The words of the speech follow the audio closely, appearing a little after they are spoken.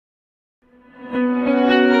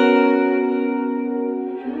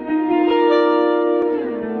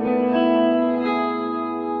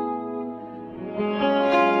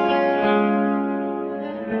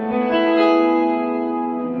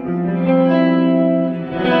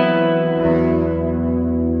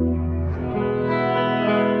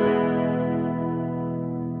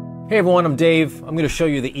Hey everyone, I'm Dave. I'm going to show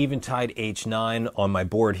you the Eventide H9 on my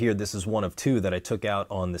board here. This is one of two that I took out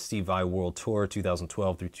on the Steve Vai World Tour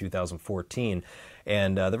 2012 through 2014.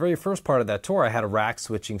 And the very first part of that tour, I had a rack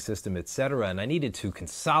switching system, etc. And I needed to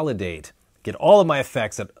consolidate, get all of my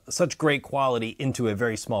effects at such great quality into a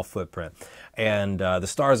very small footprint. And the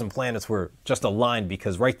stars and planets were just aligned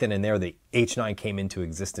because right then and there the H9 came into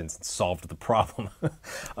existence and solved the problem.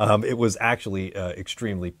 It was actually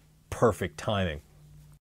extremely perfect timing.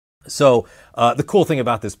 So the cool thing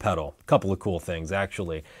about this pedal, a couple of cool things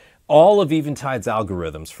actually. All of Eventide's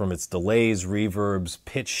algorithms, from its delays, reverbs,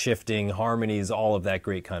 pitch shifting, harmonies, all of that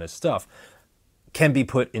great kind of stuff, can be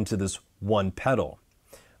put into this one pedal.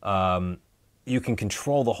 You can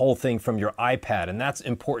control the whole thing from your iPad, and that's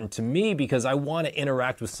important to me because I want to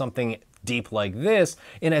interact with something deep like this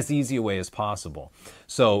in as easy a way as possible.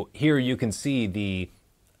 So here you can see the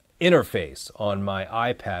interface on my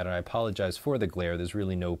iPad, and I apologize for the glare. There's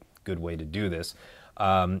really no good way to do this.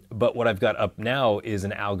 But what I've got up now is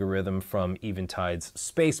an algorithm from Eventide's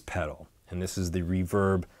space pedal. And this is the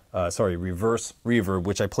reverse reverb,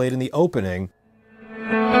 which I played in the opening.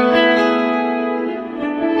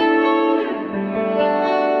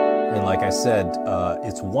 And like I said,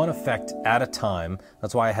 it's one effect at a time.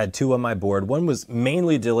 That's why I had two on my board. One was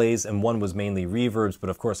mainly delays and one was mainly reverbs,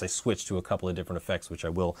 but of course I switched to a couple of different effects, which I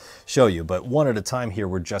will show you. But one at a time here,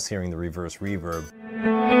 we're just hearing the reverse reverb.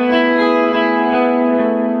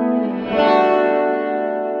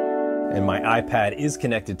 And my iPad is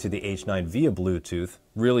connected to the H9 via Bluetooth.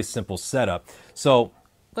 Really simple setup. So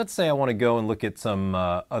let's say I want to go and look at some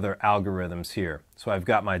other algorithms here. So I've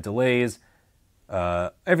got my delays,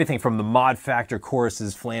 everything from the mod factor,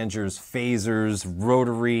 choruses, flangers, phasers,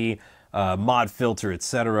 rotary, mod filter,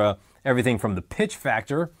 etc. Everything from the pitch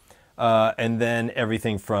factor, and then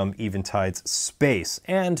everything from Eventide's space.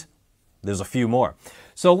 And there's a few more.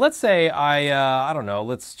 So let's say I don't know,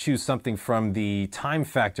 let's choose something from the time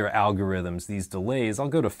factor algorithms, these delays. I'll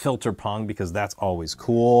go to filter pong because that's always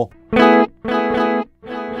cool.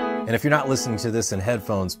 And if you're not listening to this in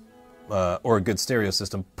headphones or a good stereo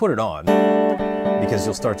system, put it on because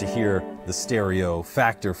you'll start to hear the stereo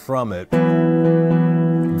factor from it.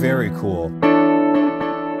 Very cool.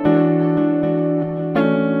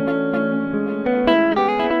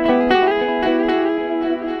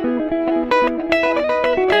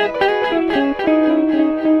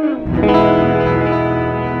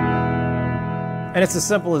 And it's as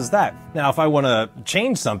simple as that. Now, if I want to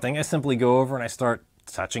change something, I simply go over and I start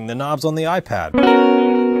touching the knobs on the iPad.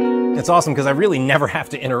 It's awesome because I really never have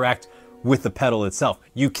to interact with the pedal itself.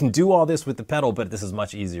 You can do all this with the pedal, but this is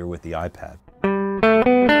much easier with the iPad.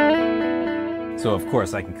 So of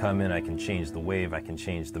course I can come in, I can change the wave, I can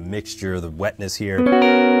change the mixture, the wetness here. To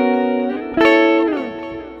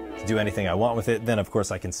do anything I want with it. Then of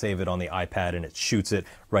course I can save it on the iPad and it shoots it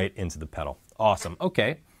right into the pedal. Awesome.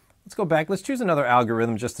 Okay. Let's go back. Let's choose another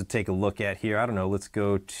algorithm just to take a look at here. I don't know. Let's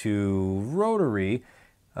go to rotary.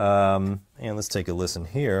 And let's take a listen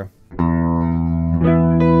here.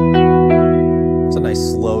 It's a nice,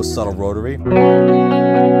 slow, subtle rotary.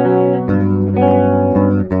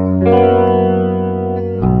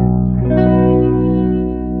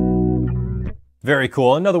 Very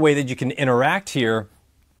cool. Another way that you can interact here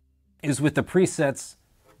is with the presets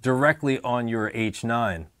directly on your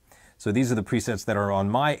H9. So these are the presets that are on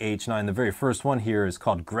my H9. The very first one here is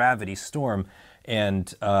called Gravity Storm,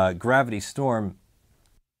 and Gravity Storm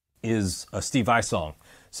is a Steve Vai song.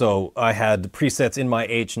 So I had the presets in my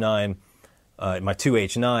H9, my two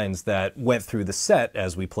H9s that went through the set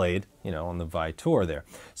as we played, you know, on the Vai tour there.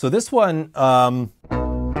 So this one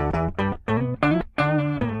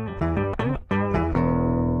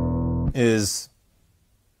is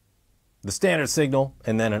the standard signal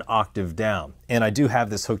and then an octave down. And I do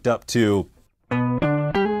have this hooked up to an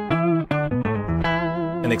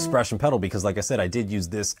expression pedal because, like I said, I did use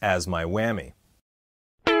this as my whammy.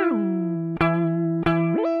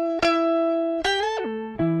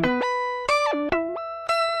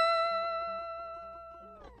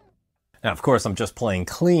 Now, of course, I'm just playing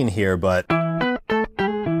clean here, but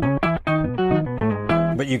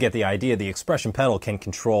you get the idea. The expression pedal can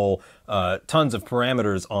control tons of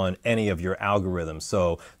parameters on any of your algorithms.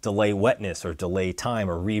 So delay wetness or delay time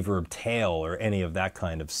or reverb tail or any of that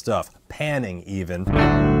kind of stuff. Panning even.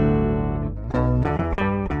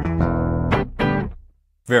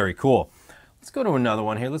 Very cool. Let's go to another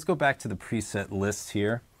one here. Let's go back to the preset list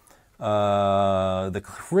here. The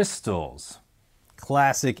crystals.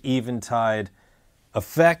 Classic Eventide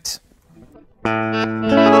effect.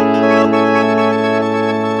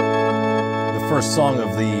 first song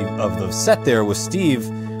of the set there was Steve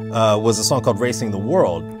was a song called Racing the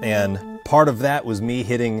World, and part of that was me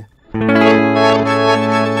hitting these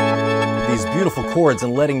beautiful chords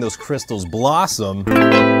and letting those crystals blossom.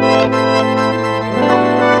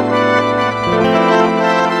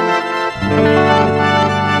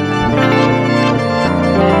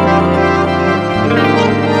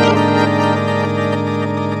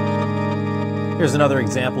 Here's another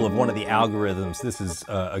example of one of the algorithms. This is,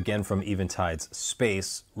 again, from Eventide's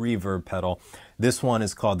Space reverb pedal. This one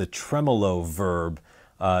is called the Tremolo Verb.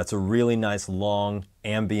 It's a really nice, long,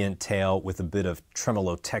 ambient tail with a bit of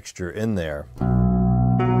tremolo texture in there.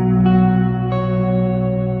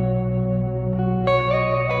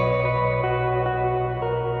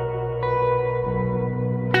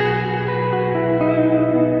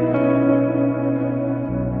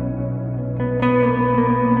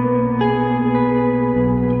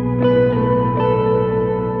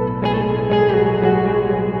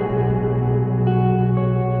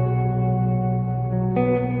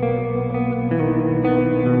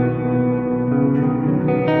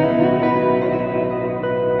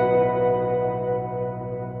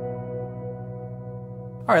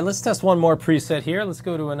 All right, let's test one more preset here. Let's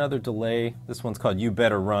go to another delay. This one's called You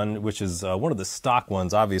Better Run, which is one of the stock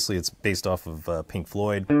ones. Obviously, it's based off of Pink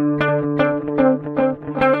Floyd. A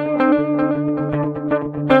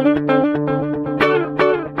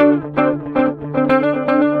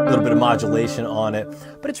little bit of modulation on it,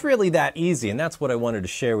 but it's really that easy, and that's what I wanted to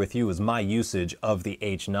share with you, is my usage of the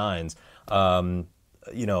H9s.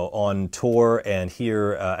 You know, on tour and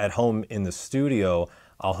here at home in the studio,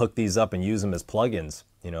 I'll hook these up and use them as plugins,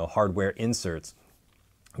 you know, hardware inserts,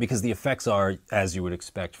 because the effects are, as you would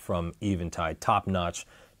expect from Eventide, top-notch,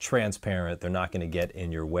 transparent. They're not going to get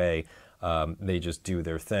in your way. They just do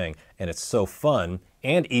their thing, and it's so fun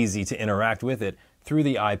and easy to interact with it through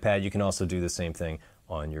the iPad. You can also do the same thing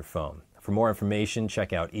on your phone. For more information,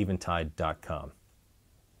 check out eventide.com.